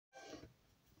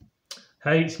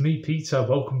Hey, it's me, Peter.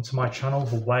 Welcome to my channel,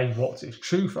 The Way, What is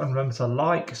Truth. And remember to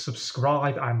like,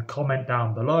 subscribe and comment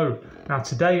down below. Now,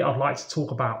 today I'd like to talk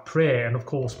about prayer. And of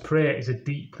course, prayer is a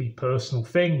deeply personal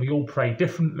thing. We all pray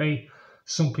differently.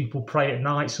 Some people pray at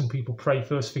night. Some people pray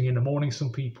first thing in the morning. Some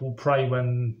people pray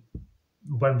when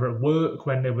we're at work,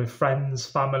 when they're with friends,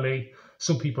 family.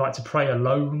 Some people like to pray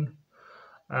alone.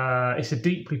 It's a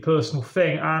deeply personal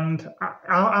thing, and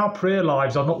our prayer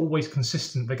lives are not always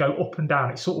consistent. They go up and down.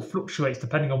 It sort of fluctuates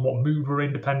depending on what mood we're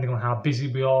in, depending on how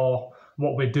busy we are,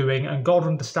 what we're doing, and God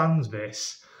understands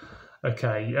this.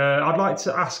 Okay, I'd like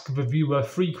to ask the viewer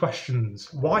 3 questions.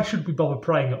 Why should we bother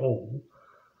praying at all?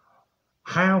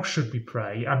 How should we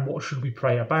pray? And what should we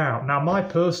pray about? Now, my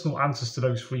personal answers to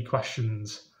those 3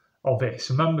 questions are this.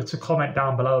 Remember to comment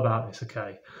down below about this,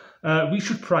 okay? We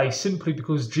should pray simply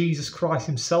because Jesus Christ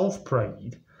himself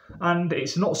prayed. And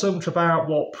it's not so much about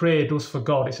what prayer does for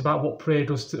God, it's about what prayer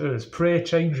does to us. Prayer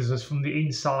changes us from the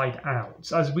inside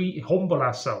out. As we humble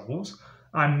ourselves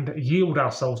and yield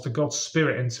ourselves to God's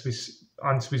Spirit and to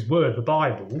His Word, the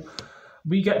Bible,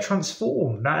 we get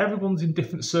transformed. Now, everyone's in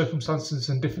different circumstances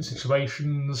and different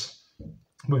situations.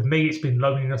 With me, it's been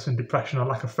loneliness and depression, a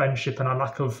lack of friendship and a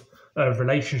lack of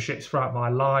relationships throughout my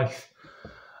life.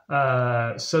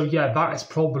 So yeah, that is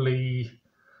probably,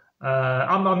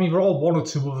 I mean, there are 1 or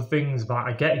 2 other things that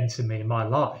are getting to me in my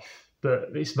life, but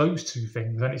it's those 2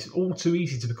 things, and it's all too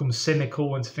easy to become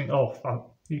cynical and to think, oh, I've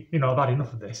had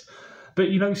enough of this. But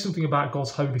you know something about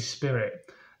God's Holy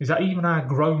Spirit is that even our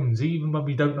groans, even when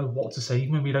we don't know what to say,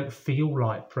 even when we don't feel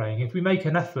like praying, if we make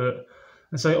an effort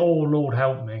and say, oh, Lord,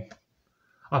 help me,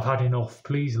 I've had enough,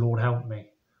 please, Lord, help me,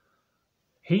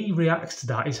 He reacts to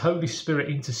that. His Holy Spirit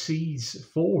intercedes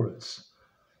for us.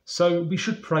 So we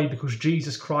should pray because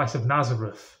Jesus Christ of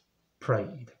Nazareth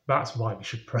prayed. That's why we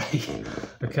should pray.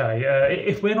 Okay,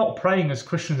 if we're not praying as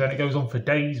Christians and it goes on for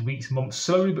days, weeks, months,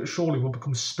 slowly but surely we'll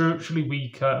become spiritually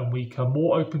weaker and weaker,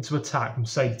 more open to attack from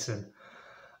Satan.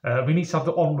 We need to have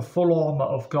the full armour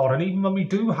of God. And even when we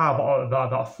do have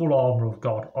that full armour of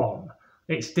God on,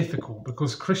 it's difficult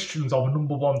because Christians are the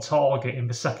 #1 target in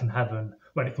the second heaven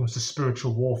when it comes to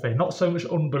spiritual warfare. Not so much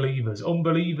unbelievers.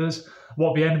 Unbelievers,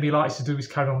 what the enemy likes to do is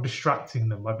carry on distracting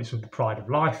them, whether it's with the pride of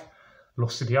life,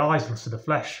 lust of the eyes, lust of the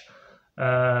flesh,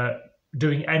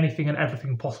 doing anything and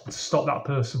everything possible to stop that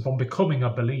person from becoming a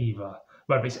believer,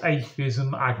 whether it's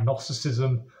atheism,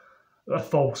 agnosticism, a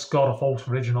false god, a false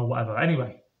religion, or whatever.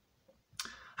 Anyway,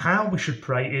 how we should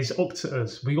pray is up to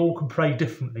us. We all can pray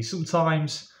differently.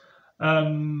 Sometimes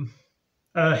hymn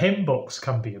books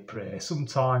can be a prayer.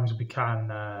 Sometimes we can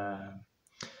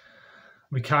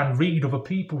read other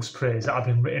people's prayers that have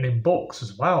been written in books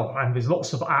as well. And there's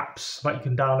lots of apps that you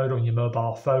can download on your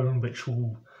mobile phone which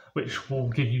will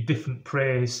give you different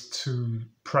prayers to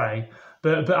pray.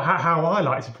 But how I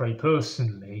like to pray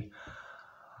personally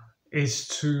is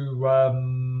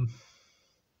to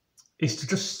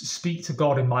just speak to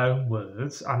God in my own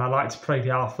words, and I like to pray the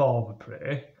Our Father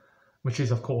prayer, which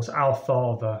is, of course, Our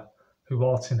Father, who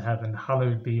art in heaven,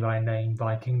 hallowed be thy name,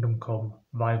 thy kingdom come,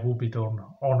 thy will be done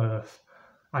on earth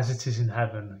as it is in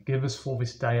heaven. Give us for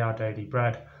this day our daily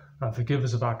bread, and forgive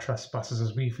us of our trespasses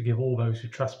as we forgive all those who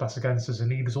trespass against us, and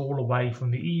lead us all away from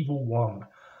the evil one.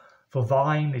 For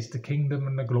thine is the kingdom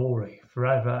and the glory,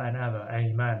 forever and ever.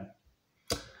 Amen.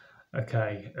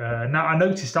 Okay, now I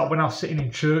noticed that when I was sitting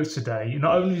in church today,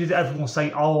 not only did everyone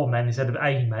say amen instead of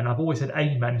amen, I've always said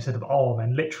amen instead of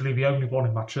amen, literally the only one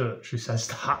in my church who says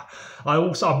that.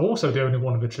 I'm also the only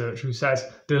one in the church who says,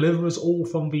 deliver us all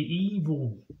from the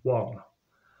evil one.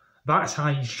 That's how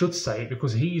you should say it,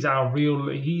 because he's our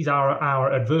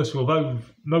adversary, although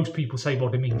most people say, well,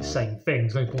 they mean the same thing,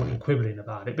 there's no point in quibbling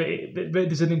about it, but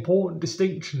there's an important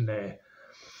distinction there.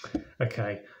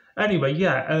 Okay. Anyway,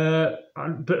 yeah,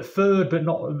 but third, but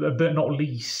not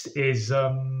least, is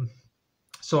so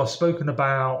I've spoken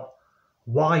about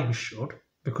why we should,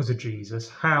 because of Jesus,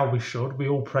 how we should. We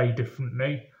all pray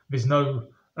differently. There's no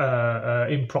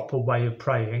improper way of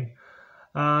praying,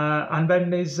 and then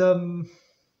there's what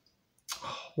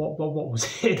was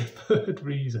it? The third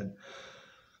reason.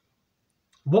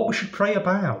 What we should pray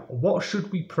about. What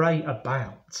should we pray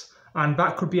about? And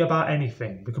that could be about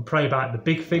anything. We could pray about the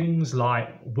big things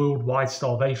like worldwide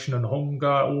starvation and hunger,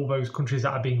 all those countries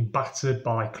that are being battered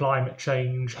by climate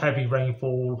change, heavy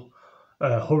rainfall,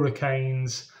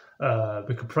 hurricanes.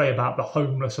 We could pray about the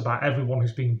homeless, about everyone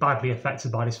who's been badly affected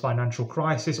by this financial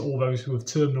crisis, all those who have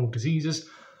terminal diseases.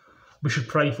 We should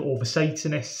pray for all the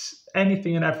Satanists,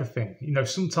 anything and everything. You know,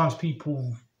 sometimes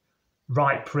people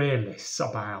write prayer lists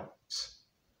about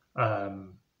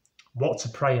what to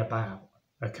pray about.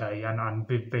 okay, and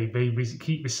they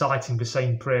keep reciting the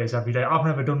same prayers every day. I've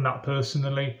never done that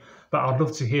personally, but I'd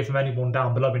love to hear from anyone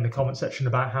down below in the comment section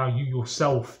about how you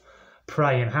yourself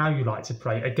pray and how you like to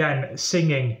pray. Again,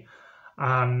 singing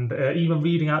and even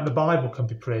reading out the Bible can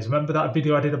be prayers. Remember that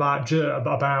video I did about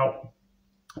journaling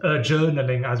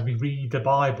as we read the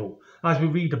Bible? As we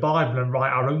read the Bible and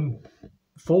write our own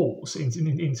thoughts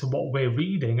into what we're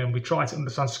reading, and we try to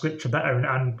understand scripture better,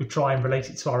 and we try and relate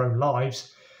it to our own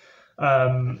lives,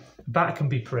 that can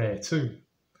be prayer too.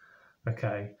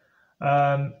 Okay,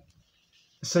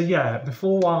 so yeah,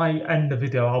 before I end the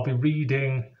video, I'll be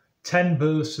reading 10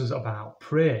 verses about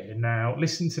prayer. Now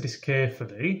listen to this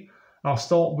carefully. I'll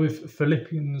start with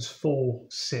Philippians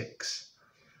 4:6.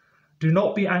 Do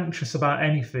not be anxious about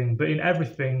anything, but in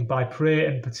everything, by prayer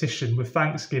and petition, with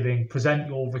thanksgiving, present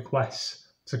your requests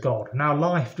to God. Now,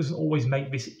 life doesn't always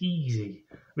make this easy.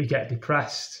 We get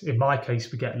depressed. In my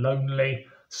case, we get lonely.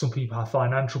 Some people have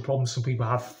financial problems. Some people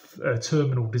have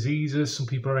terminal diseases. Some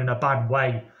people are in a bad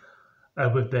way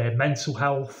with their mental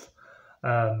health.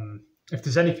 If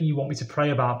there's anything you want me to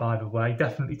pray about, by the way,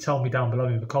 definitely tell me down below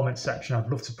in the comments section. I'd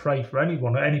love to pray for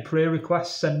anyone. Any prayer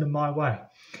requests, send them my way.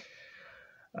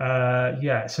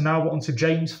 So now we're on to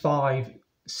James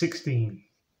 5:16.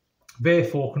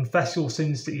 Therefore, confess your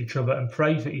sins to each other and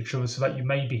pray for each other so that you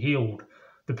may be healed.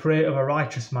 The prayer of a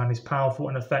righteous man is powerful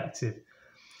and effective.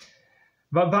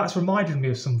 But that's reminded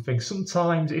me of something.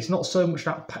 Sometimes it's not so much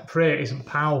that prayer isn't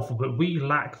powerful, but we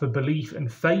lack the belief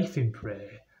and faith in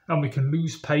prayer, and we can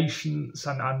lose patience,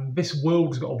 and this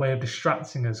world's got a way of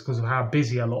distracting us because of how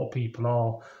busy a lot of people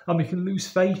are, and we can lose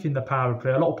faith in the power of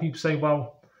prayer. A lot of people say,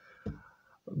 well,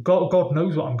 God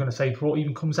knows what I'm going to say before it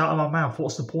even comes out of my mouth.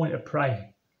 What's the point of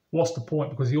praying? What's the point?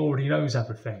 Because he already knows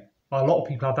everything. A lot of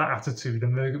people have that attitude,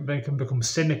 and they can become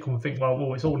cynical and think,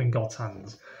 well, it's all in God's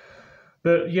hands.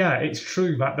 But yeah, it's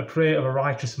true that the prayer of a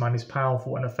righteous man is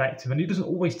powerful and effective, and he doesn't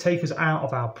always take us out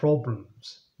of our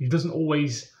problems. He doesn't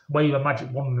always wave a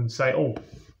magic wand and say,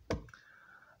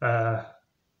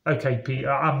 okay,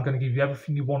 Peter, I'm going to give you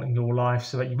everything you want in your life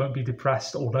so that you won't be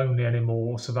depressed or lonely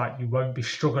anymore, so that you won't be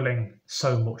struggling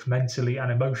so much mentally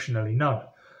and emotionally. No,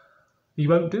 he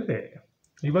won't do it.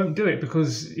 He won't do it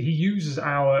because he uses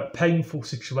our painful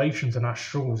situations and our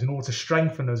struggles in order to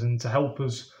strengthen us and to help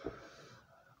us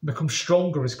become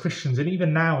stronger as Christians. And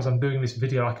even now, as I'm doing this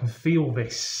video, I can feel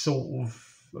this sort of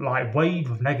like wave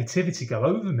of negativity go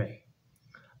over me.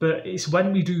 But it's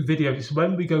when we do videos, it's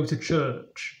when we go to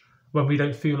church, when we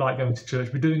don't feel like going to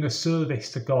church, we're doing a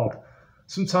service to God.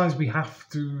 Sometimes we have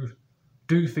to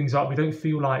do things like we don't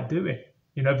feel like doing.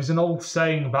 You know, there's an old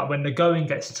saying about when the going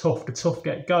gets tough, the tough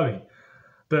get going.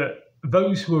 But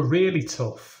those who are really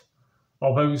tough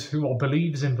are those who are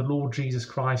believers in the Lord Jesus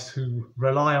Christ, who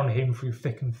rely on him through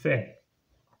thick and thin.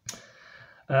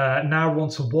 Now we're on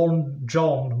to 1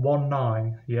 John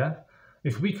 1:9, yeah?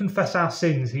 If we confess our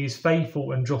sins, he is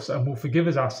faithful and just and will forgive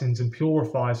us our sins and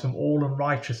purify us from all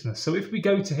unrighteousness. So if we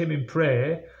go to him in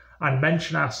prayer and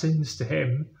mention our sins to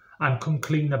him and come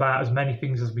clean about as many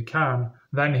things as we can,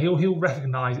 then he'll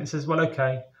recognise it and says, well,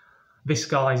 okay, this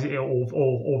guy's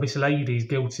or this lady is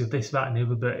guilty of this, that and the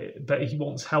other, but he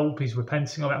wants help, he's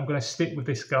repenting of it, I'm going to stick with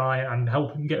this guy and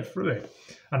help him get through it.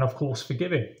 And of course,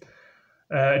 forgive him.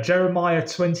 Jeremiah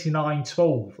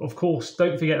 29:12. Of course,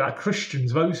 don't forget that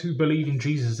Christians, those who believe in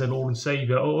Jesus as their Lord and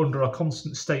Saviour, are under a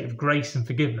constant state of grace and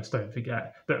forgiveness. Don't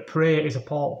forget that prayer is a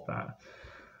part of that.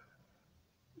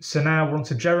 So now we're on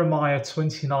to Jeremiah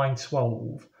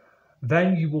 29:12.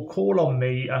 Then you will call on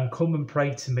me and come and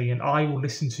pray to me, and I will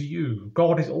listen to you.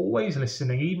 God is always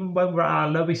listening, even when we're at our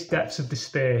lowest depths of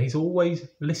despair. He's always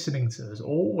listening to us,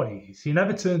 always. He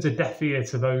never turns a deaf ear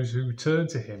to those who turn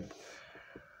to him.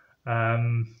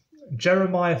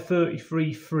 Jeremiah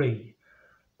 33:3.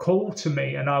 Call to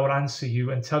me and I will answer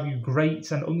you and tell you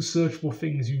great and unsearchable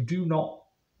things you do not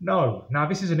know. Now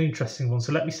this is an interesting one,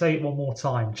 so let me say it one more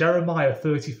time. Jeremiah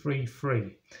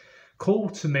 33:3. Call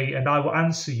to me and I will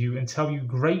answer you and tell you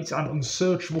great and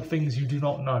unsearchable things you do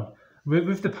not know.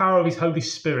 With the power of his Holy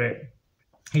Spirit,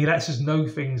 he lets us know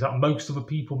things that most other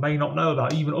people may not know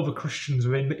about, even other Christians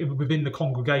within the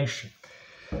congregation.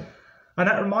 And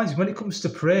that reminds me, when it comes to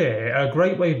prayer, a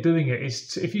great way of doing it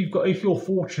is if you're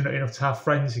fortunate enough to have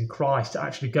friends in Christ to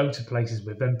actually go to places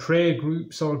with, then prayer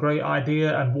groups are a great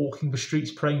idea, and walking the streets,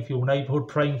 praying for your neighbourhood,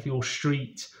 praying for your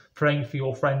street, praying for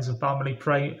your friends and family.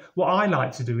 What I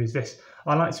like to do is this.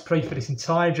 I like to pray for this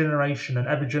entire generation and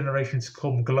every generation to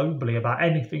come globally about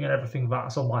anything and everything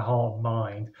that's on my heart and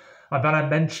mind. And then I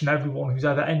mention everyone who's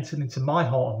ever entered into my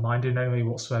heart and mind in any way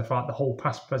whatsoever, throughout the whole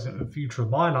past, present and future of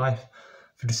my life.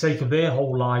 For the sake of their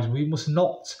whole lives, we must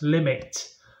not limit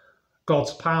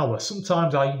God's power.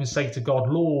 Sometimes I even say to God,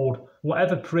 Lord,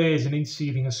 whatever prayers and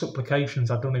interceding and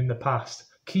supplications I've done in the past,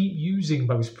 keep using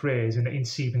those prayers and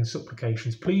interceding and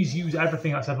supplications. Please use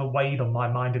everything that's ever weighed on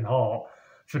my mind and heart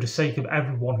for the sake of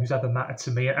everyone who's ever mattered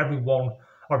to me and everyone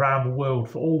around the world,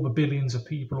 for all the billions of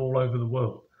people all over the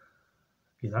world,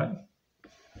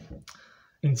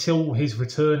 until his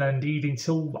return, and indeed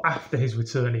until after his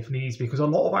return if needs, because a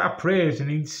lot of our prayers and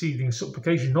interceding and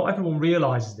supplications, not everyone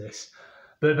realises this,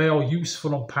 but they are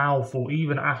useful and powerful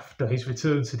even after his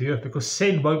return to the earth, because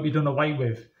sin won't be done away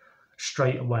with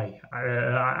straight away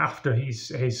after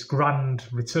his grand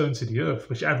return to the earth,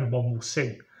 which everyone will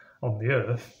see on the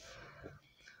earth.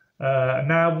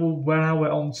 Now we're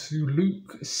on to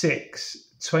Luke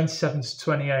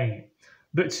 6:27-28.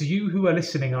 But to you who are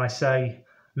listening, I say,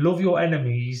 love your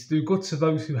enemies, do good to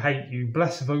those who hate you,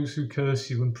 bless those who curse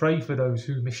you, and pray for those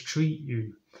who mistreat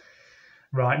you.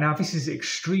 Right, now this is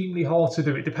extremely hard to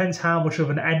do. It depends how much of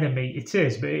an enemy it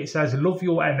is, but it says love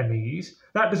your enemies.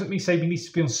 That doesn't mean say we need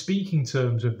to be on speaking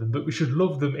terms with them, but we should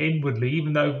love them inwardly,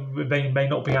 even though they may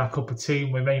not be our cup of tea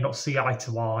and we may not see eye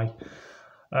to eye.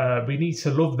 We need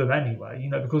to love them anyway,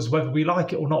 because whether we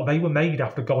like it or not, they were made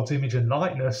after God's image and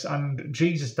likeness, and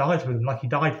Jesus died for them like he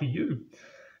died for you.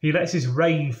 He lets his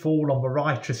rain fall on the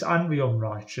righteous and the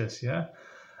unrighteous, yeah?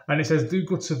 And it says, do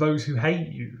good to those who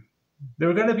hate you.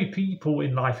 There are going to be people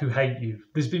in life who hate you.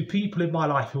 There's been people in my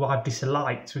life who I've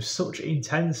disliked with such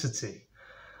intensity.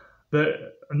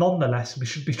 But nonetheless, we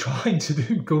should be trying to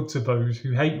do good to those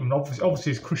who hate you. And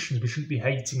obviously, as Christians, we shouldn't be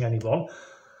hating anyone.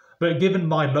 But given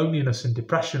my loneliness and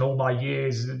depression all my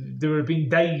years, there have been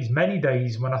days, many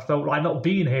days, when I felt like not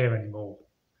being here anymore.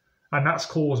 And that's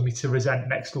caused me to resent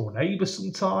next door neighbours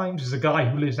sometimes. There's a guy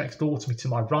who lives next door to me to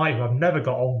my right who I've never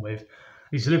got on with.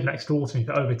 He's lived next door to me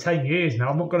for over 10 years now.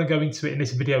 I'm not going to go into it in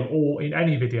this video or in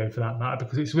any video for that matter,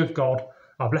 because it's with God.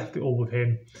 I've left it all with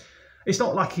him. It's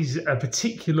not like he's a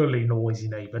particularly noisy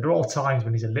neighbour. There are times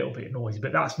when he's a little bit noisy,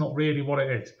 but that's not really what it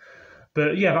is.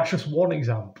 But yeah, that's just one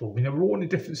example. We're all in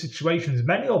different situations.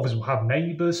 Many of us will have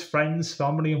neighbours, friends,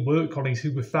 family and work colleagues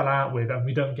who we fell out with and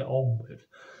we don't get on with.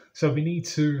 So we need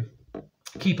to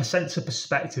keep a sense of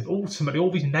perspective. Ultimately,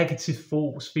 all these negative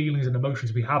thoughts, feelings and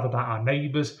emotions we have about our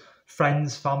neighbours,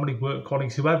 friends, family, work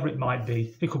colleagues, whoever it might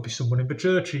be, it could be someone in the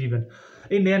church even.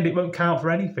 In the end, it won't count for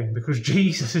anything because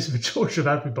Jesus is the judge of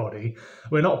everybody.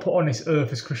 We're not put on this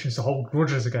earth as Christians to hold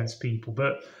grudges against people,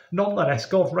 but nonetheless,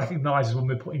 God recognises when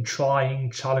we're put in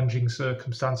trying, challenging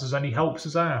circumstances and he helps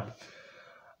us out.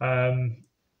 And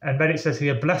then it says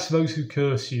here, bless those who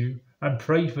curse you and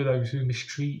pray for those who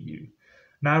mistreat you.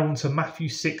 Now on to Matthew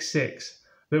 6:6.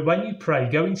 But when you pray,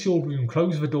 go into your room,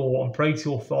 close the door and pray to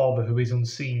your Father who is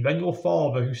unseen. Then your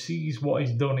Father who sees what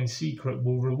is done in secret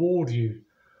will reward you.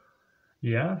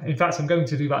 Yeah, in fact, I'm going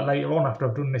to do that later on after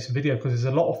I've done this video because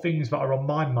there's a lot of things that are on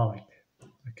my mind.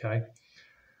 Okay.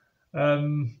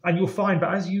 And you'll find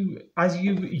that as you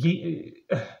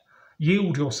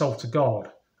yield yourself to God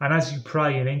and as you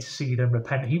pray and intercede and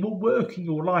repent, he will work in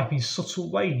your life in subtle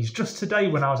ways. Just today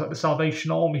when I was at the Salvation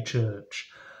Army Church,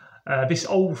 this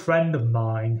old friend of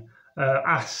mine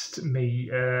asked me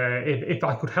if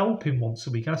I could help him once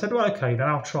a week. And I said, well, okay, then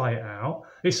I'll try it out.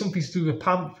 It's something to do with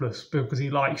pamphlets because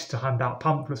he likes to hand out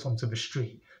pamphlets onto the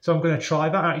street. So I'm going to try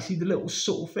that out. You see the little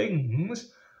subtle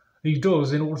things he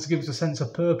does in order to give us a sense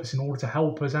of purpose, in order to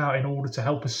help us out, in order to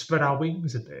help us spread our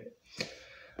wings a bit.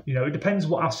 It depends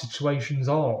what our situations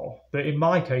are. But in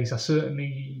my case, I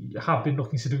certainly have been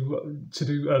looking to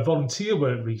do volunteer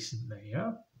work recently,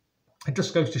 yeah? It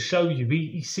just goes to show you,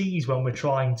 he sees when we're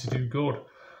trying to do good,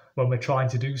 when we're trying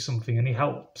to do something, and he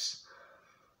helps.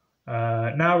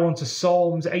 Now we're on to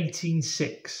Psalms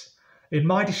 18:6. In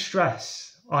my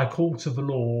distress, I call to the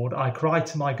Lord, I cry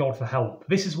to my God for help.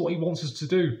 This is what he wants us to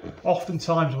do.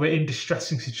 Oftentimes we're in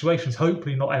distressing situations,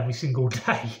 hopefully not every single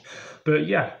day. But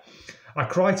yeah, I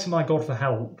cry to my God for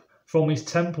help. From his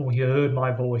temple he heard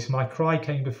my voice. My cry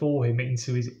came before him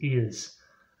into his ears.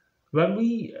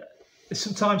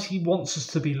 Sometimes he wants us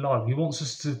to be low. He wants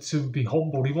us to be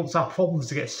humbled. He wants our problems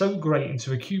to get so great and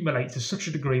to accumulate to such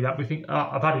a degree that we think,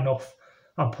 I've had enough.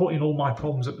 I'm putting all my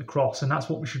problems at the cross. And that's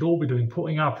what we should all be doing,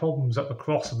 putting our problems at the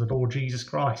cross of the Lord Jesus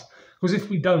Christ. Because if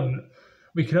we don't,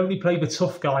 we can only play the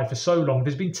tough guy for so long.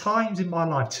 There's been times in my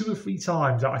life, 2 or 3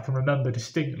 times that I can remember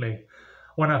distinctly,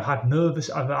 when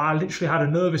I literally had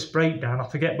a nervous breakdown. I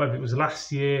forget whether it was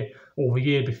last year or the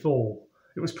year before.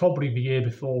 It was probably the year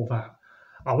before that.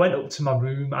 I went up to my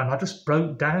room and I just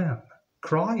broke down,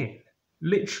 crying,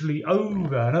 literally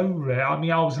over and over. I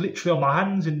mean, I was literally on my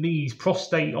hands and knees,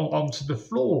 prostate onto the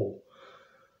floor,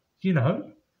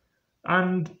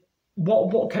 And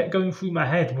what kept going through my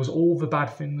head was all the bad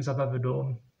things I've ever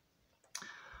done,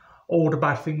 all the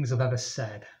bad things I've ever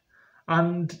said.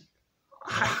 And,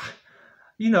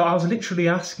 you know, I was literally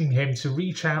asking him to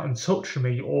reach out and touch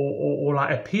me or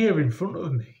like appear in front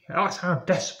of me. That's how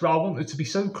desperate I wanted to be,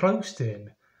 so close to him.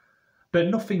 But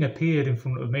nothing appeared in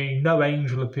front of me. No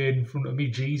angel appeared in front of me.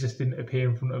 Jesus didn't appear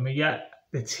in front of me. Yet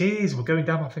the tears were going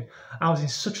down my face. I was in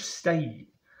such a state.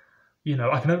 You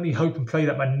know, I can only hope and pray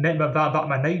that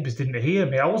my neighbours didn't hear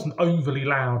me. I wasn't overly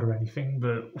loud or anything,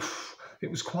 but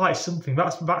it was quite something.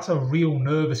 That's a real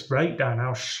nervous breakdown. I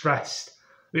was stressed.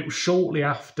 It was shortly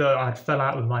after I'd fell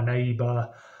out with my neighbour.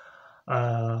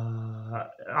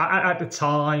 At the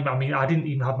time, I mean, I didn't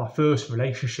even have my first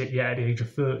relationship yet at the age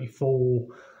of 34.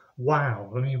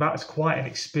 Wow, I mean, that's quite an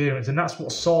experience. And that's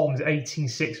what Psalms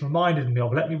 18:6 reminded me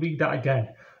of. Let me read that again.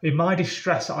 In my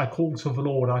distress, I called to the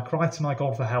Lord. I cried to my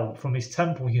God for help. From his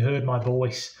temple, he heard my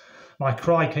voice. My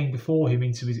cry came before him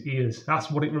into his ears. That's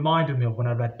what it reminded me of when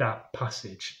I read that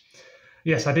passage.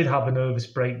 Yes, I did have a nervous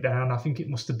breakdown. I think it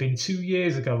must have been 2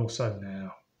 years ago or so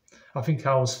now. I think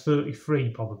I was 33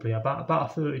 probably,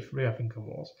 about 33 I think I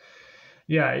was.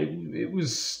 Yeah, it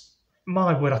was,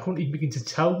 my word, I couldn't even begin to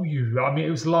tell you. I mean,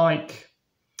 it was like,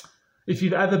 if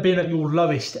you've ever been at your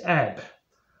lowest ebb,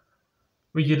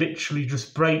 where you literally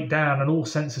just break down and all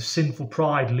sense of sinful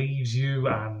pride leaves you,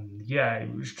 and yeah,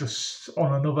 it was just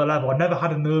on another level. I never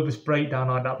had a nervous breakdown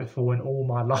like that before in all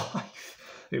my life.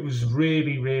 It was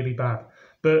really, really bad.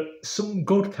 But some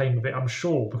good came of it, I'm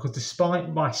sure, because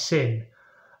despite my sin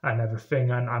and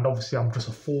everything, and obviously I'm just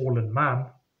a fallen man,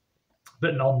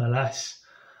 but nonetheless,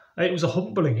 it was a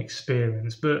humbling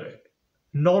experience. But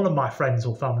none of my friends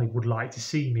or family would like to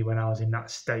see me when I was in that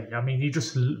state. I mean,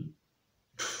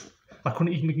 I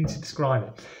couldn't even begin to describe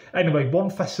it. Anyway, 1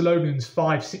 Thessalonians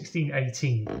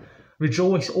 5:16-18.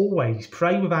 Rejoice always,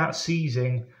 pray without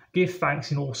ceasing, give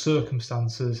thanks in all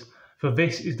circumstances, for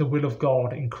this is the will of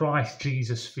God in Christ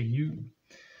Jesus for you.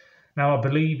 Now, I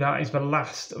believe that is the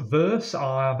last verse.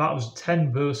 That was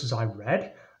 10 verses I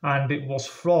read, and it was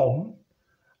from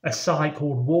a site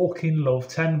called Walk in Love,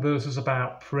 10 verses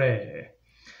about prayer.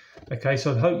 Okay,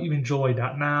 so I hope you enjoyed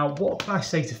that. Now, what can I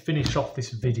say to finish off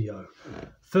this video?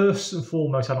 First and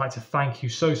foremost, I'd like to thank you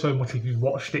so much if you've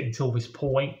watched it until this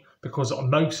point, because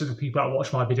most of the people that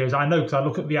watch my videos, I know because I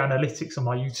look at the analytics on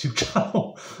my YouTube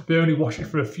channel, they only watch it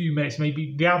for a few minutes.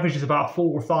 Maybe the average is about 4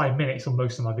 or 5 minutes on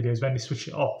most of my videos when they switch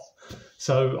it off.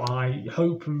 So I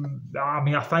hope,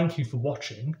 I thank you for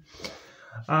watching.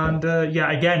 And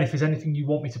yeah, again, if there's anything you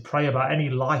want me to pray about,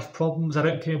 any life problems, I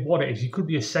don't care what it is. You could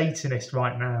be a Satanist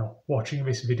right now watching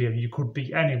this video. You could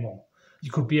be anyone.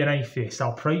 You could be an atheist.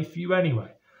 I'll pray for you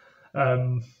anyway.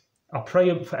 I'll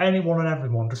pray for anyone and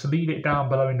everyone. Just leave it down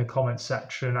below in the comments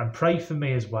section and pray for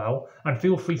me as well. And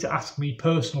feel free to ask me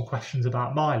personal questions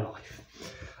about my life.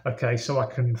 Okay, so I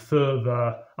can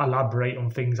further elaborate on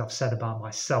things I've said about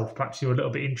myself. Perhaps you're a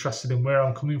little bit interested in where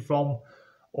I'm coming from,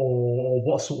 or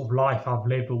what sort of life I've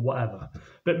lived, or whatever.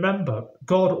 But remember,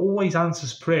 God always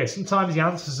answers prayer. Sometimes he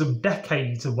answers them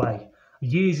decades away,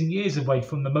 years and years away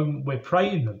from the moment we're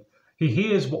praying them. He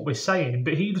hears what we're saying,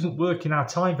 but he doesn't work in our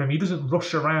time frame. He doesn't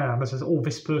rush around and says, oh,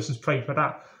 this person's prayed for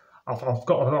that. I've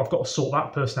got to sort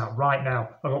that person out right now.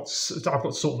 I've got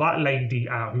to sort that lady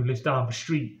out who lives down the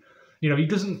street. You know,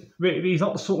 he's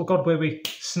not the sort of God where we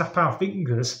snap our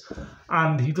fingers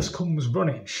and he just comes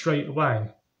running straight away.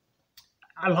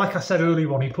 And like I said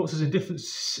earlier on, he puts us in different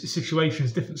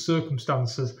situations, different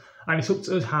circumstances, and it's up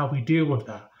to us how we deal with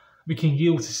that. We can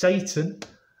yield to Satan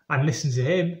and listen to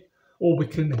him, or we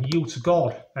can yield to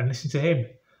God and listen to him.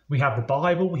 We have the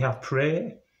Bible, we have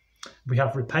prayer, we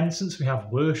have repentance, we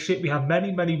have worship, we have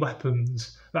many, many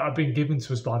weapons that have been given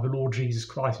to us by the Lord Jesus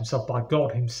Christ himself, by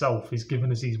God himself. He's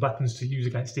given us these weapons to use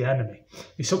against the enemy.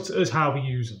 It's up to us how we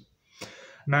use them.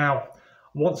 Now,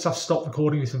 once I've stopped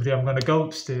recording this video, I'm going to go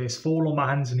upstairs, fall on my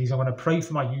hands and knees. I'm going to pray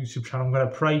for my YouTube channel. I'm going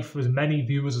to pray for as many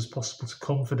viewers as possible to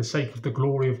come for the sake of the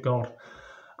glory of God,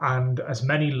 and as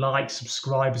many likes,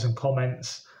 subscribers and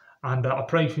comments. And I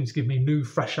pray for him to give me new,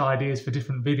 fresh ideas for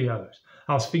different videos.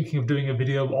 I was thinking of doing a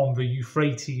video on the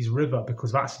Euphrates River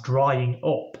because that's drying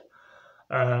up.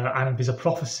 And there's a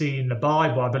prophecy in the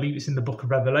Bible, I believe it's in the book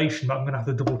of Revelation, but I'm going to have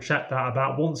to double check that,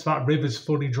 about once that river's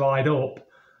fully dried up,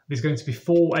 there's going to be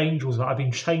 4 angels that have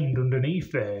been chained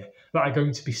underneath there that are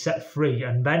going to be set free.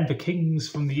 And then the kings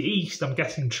from the east, I'm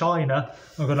guessing China,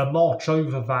 are going to march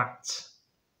over that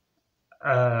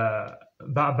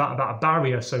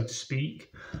barrier, so to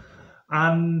speak.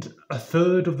 and a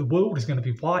third of the world is going to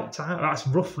be wiped out. That's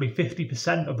roughly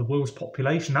 50% of the world's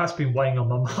population. That's been weighing on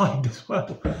my mind as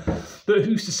well. But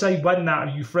who's to say when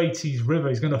that Euphrates River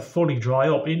is going to fully dry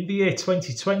up? In the year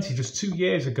 2020, just 2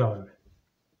 years ago,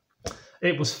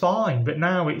 it was fine, but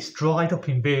now it's dried up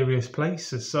in various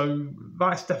places. So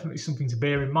that's definitely something to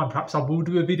bear in mind. Perhaps I will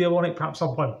do a video on it, perhaps I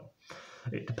won't.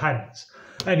 It depends.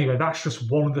 Anyway, that's just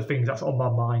one of the things that's on my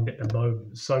mind at the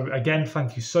moment. So again,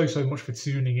 thank you so much for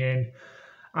tuning in.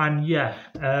 And yeah,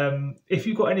 if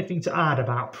you've got anything to add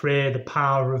about prayer, the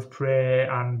power of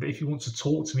prayer, and if you want to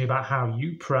talk to me about how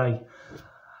you pray,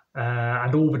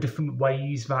 and all the different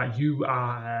ways that you,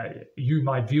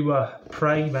 my viewer,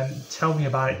 pray, then tell me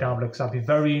about it down below, because I'd be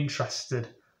very interested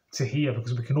to hear,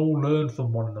 because we can all learn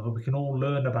from one another. We can all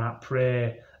learn about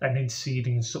prayer and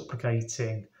interceding and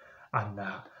supplicating and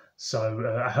that.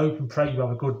 So I hope and pray you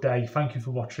have a good day. Thank you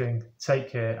for watching. Take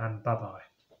care and bye-bye.